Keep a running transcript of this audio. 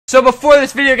So before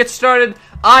this video gets started,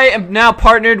 I am now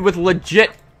partnered with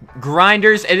Legit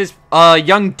Grinders. It is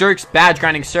Young Dirk's badge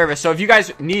grinding service. So if you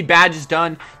guys need badges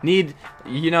done, need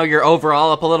your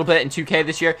overall up a little bit in 2K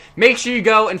this year, make sure you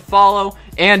go and follow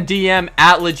and DM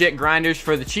at Legit Grinders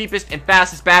for the cheapest and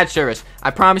fastest badge service.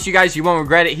 I promise you guys, you won't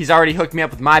regret it. He's already hooked me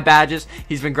up with my badges.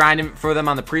 He's been grinding for them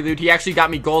on the prelude. He actually got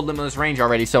me gold limitless range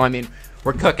already. So I mean,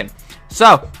 we're cooking.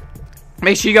 So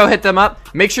make sure you go hit them up.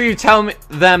 Make sure you tell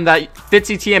them that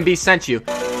Fitzy TNB sent you.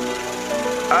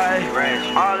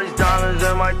 All these diamonds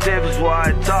in my tip is why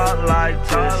I talk like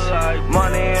this.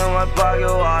 Money in my pocket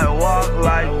why I walk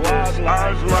like this.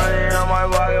 All this money in my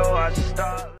pocket why I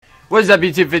stop. What is up,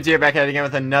 YouTube? Fitzy here, back at it again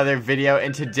with another video,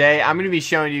 and today I'm going to be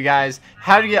showing you guys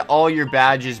how to get all your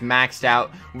badges maxed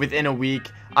out within a week.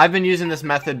 I've been using this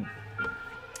method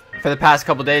for the past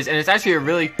couple days, and it's actually a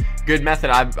really good method.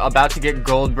 I'm about to get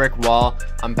gold brick wall.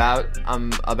 I'm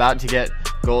about to get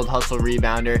gold hustle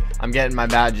rebounder. I'm getting my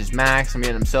badges max. I'm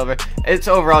getting them silver. It's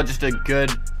overall just a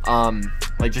good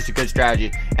just a good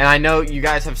strategy. And I know you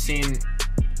guys have seen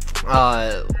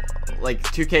like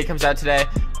 2K comes out today.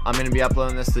 I'm gonna be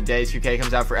uploading this the day 2K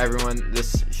comes out for everyone.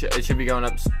 It should be going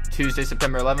up Tuesday,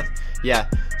 September 11th. Yeah.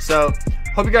 So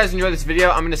hope you guys enjoy this video.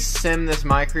 I'm gonna sim this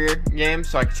My Career game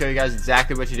so I can show you guys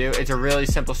exactly what you do. It's a really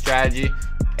simple strategy,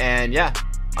 and yeah,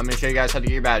 I'm gonna show you guys how to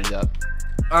get your badges up.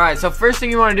 Alright, so first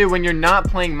thing you want to do when you're not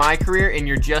playing My Career and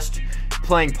you're just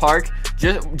playing Park,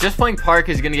 just playing Park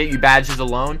is going to get you badges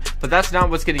alone, but that's not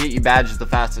what's going to get you badges the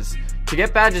fastest. To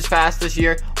get badges fast this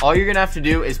year, all you're going to have to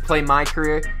do is play My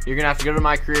Career. You're going to have to go to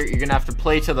My Career. You're going to have to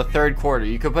play till the third quarter.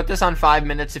 You could put this on 5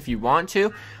 minutes if you want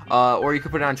to, or you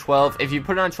could put it on 12. If you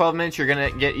put it on 12 minutes, you're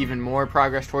going to get even more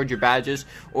progress towards your badges,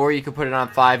 or you could put it on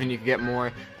 5 and you could get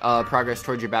more progress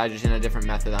towards your badges in a different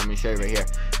method I'm going to show you right here.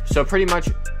 So pretty much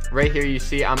right here you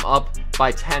see I'm up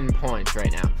by 10 points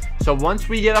right now. So once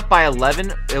we get up by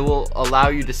 11, it will allow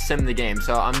you to sim the game.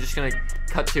 So I'm just going to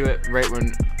cut to it right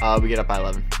when we get up by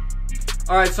 11.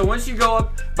 Alright, so once you go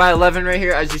up by 11 right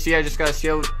here, as you see, I just got a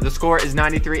steal. The score is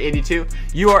 93-82.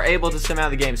 You are able to sim out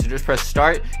of the game. So just press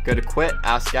start, go to quit,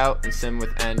 ask out, and sim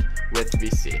with end with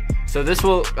VC. So this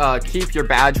will keep your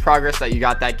badge progress that you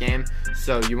got that game,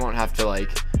 so you won't have to like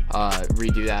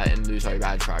redo that and lose all your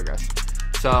badge progress.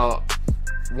 So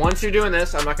once you're doing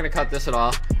this, I'm not going to cut this at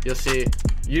all. You'll see,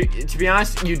 to be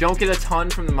honest, you don't get a ton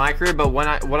from the My Career, but what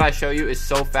I show you is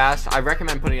so fast. I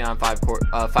recommend putting it on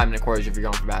 5-minute quarters if you're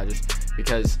going for badges,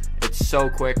 because it's so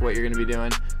quick what you're going to be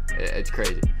doing. It's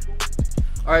crazy.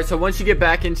 Alright, so once you get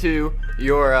back into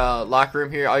your locker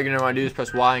room here, all you're going to want to do is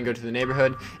press Y and go to the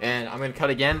neighborhood. And I'm going to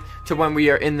cut again to when we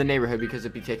are in the neighborhood because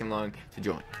it'd be taking long to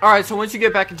join. Alright, so once you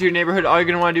get back into your neighborhood, all you're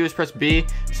going to want to do is press B.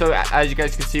 So as you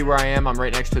guys can see where I am, I'm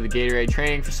right next to the Gatorade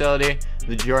training facility.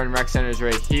 The Jordan Rec Center is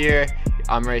right here.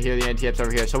 I'm right here. The NTF's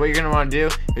over here. So what you're going to want to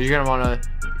do is you're going to want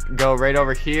to go right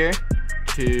over here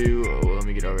to, let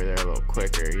me get over there a little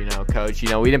quicker, coach,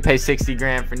 we didn't pay 60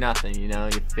 grand for nothing, you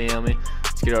feel me?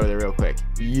 Let's get over there real quick.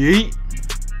 Yeet.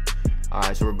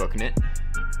 Alright, so we're booking it.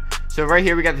 So right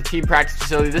here we got the team practice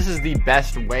facility. This is the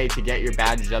best way to get your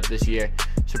badges up this year.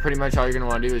 So pretty much all you're going to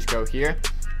want to do is go here,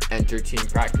 enter team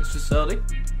practice facility.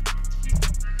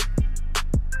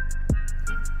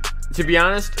 To be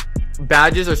honest,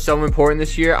 badges are so important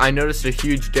this year. I noticed a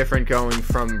huge difference going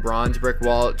from bronze brick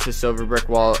wall to silver brick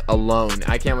wall alone.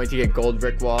 I can't wait to get gold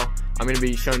brick wall. I'm going to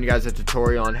be showing you guys a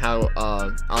tutorial on how,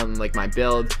 on like my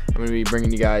build. I'm going to be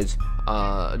bringing you guys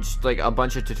just like a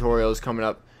bunch of tutorials coming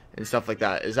up and stuff like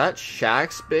that. Is that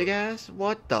Shaq's big ass?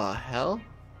 What the hell?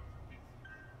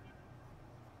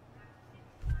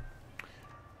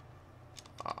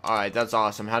 Alright, that's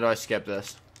awesome. How do I skip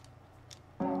this?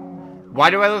 Why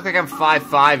do I look like I'm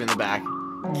 5'5" in the back?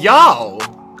 Yo!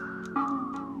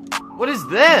 What is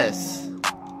this?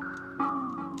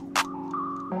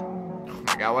 Oh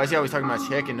my god, why is he always talking about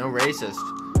chicken? No racist.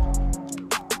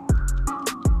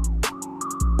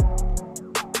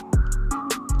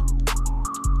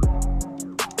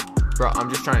 Bro, I'm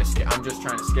just trying to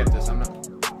skip this. I'm not.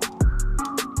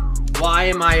 Why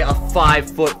am I a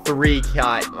 5'3"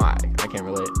 guy? Oh, I can't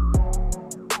relate.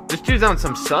 This dude's on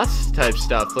some sus type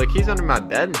stuff. Like, he's under my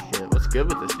bed and shit. What's good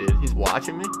with this dude? He's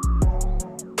watching me.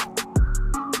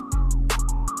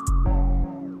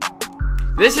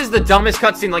 This is the dumbest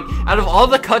cutscene. Like, out of all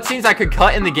the cutscenes I could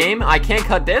cut in the game, I can't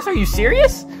cut this? Are you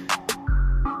serious?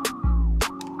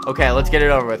 Okay, let's get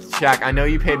it over with. Shaq, I know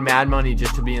you paid mad money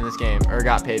just to be in this game. Or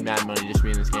got paid mad money just to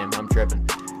be in this game. I'm tripping.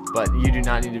 But you do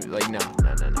not need to, like, no.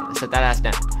 Set that ass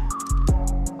down.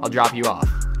 I'll drop you off.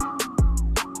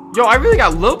 Yo, I really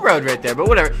got low-broed right there, but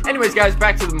whatever. Anyways, guys,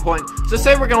 back to the point. So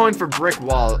say we're going for brick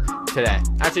wall today.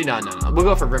 Actually, no. We'll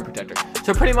go for rim protector.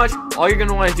 So pretty much all you're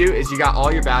gonna want to do is you got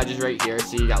all your badges right here.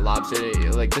 See, you got lobster.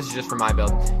 Like, this is just for my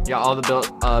build. You got all the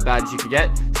build badges you could get.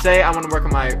 Say I want to work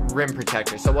on my rim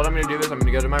protector. So what I'm gonna do is I'm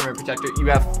gonna go to my rim protector. You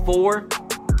have 4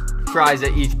 tries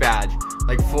at each badge,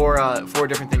 like 4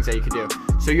 different things that you could do.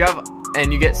 So you have,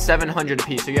 and you get 700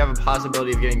 apiece. So you have a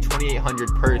possibility of getting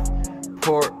 2,800 per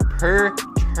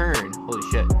turn. Holy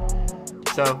shit.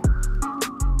 So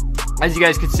as you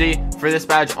guys can see, for this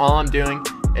badge, all I'm doing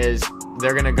is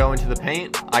they're gonna go into the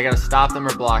paint. I gotta stop them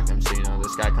or block them. So, you know,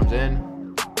 this guy comes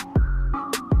in.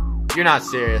 You're not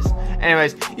serious.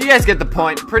 Anyways, you guys get the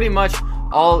point. Pretty much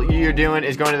all you're doing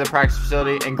is going to the practice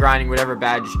facility and grinding whatever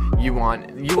badge you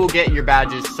want. You will get your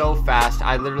badges so fast.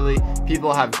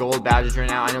 People have gold badges right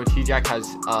now. I know T-Jack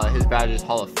has his badges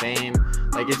Hall of Fame.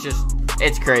 Like,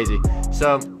 it's crazy.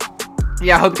 So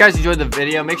yeah, I hope you guys enjoyed the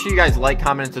video. Make sure you guys like,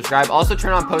 comment, and subscribe. Also,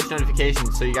 turn on post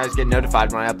notifications so you guys get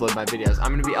notified when I upload my videos. I'm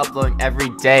going to be uploading every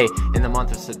day in the month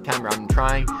of September. I'm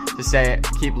trying to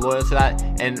keep loyal to that.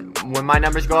 And when my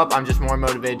numbers go up, I'm just more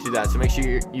motivated to do that. So make sure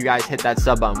you guys hit that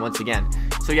sub button once again.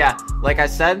 So yeah, like I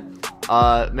said,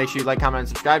 make sure you like, comment, and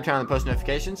subscribe. Turn on the post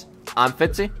notifications. I'm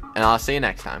Fitzy, and I'll see you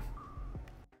next time.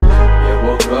 Yeah,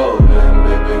 we'll go then,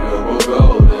 baby girl, we'll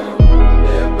go then.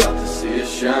 They're about to see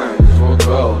us shine, 'cause we'll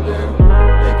go then.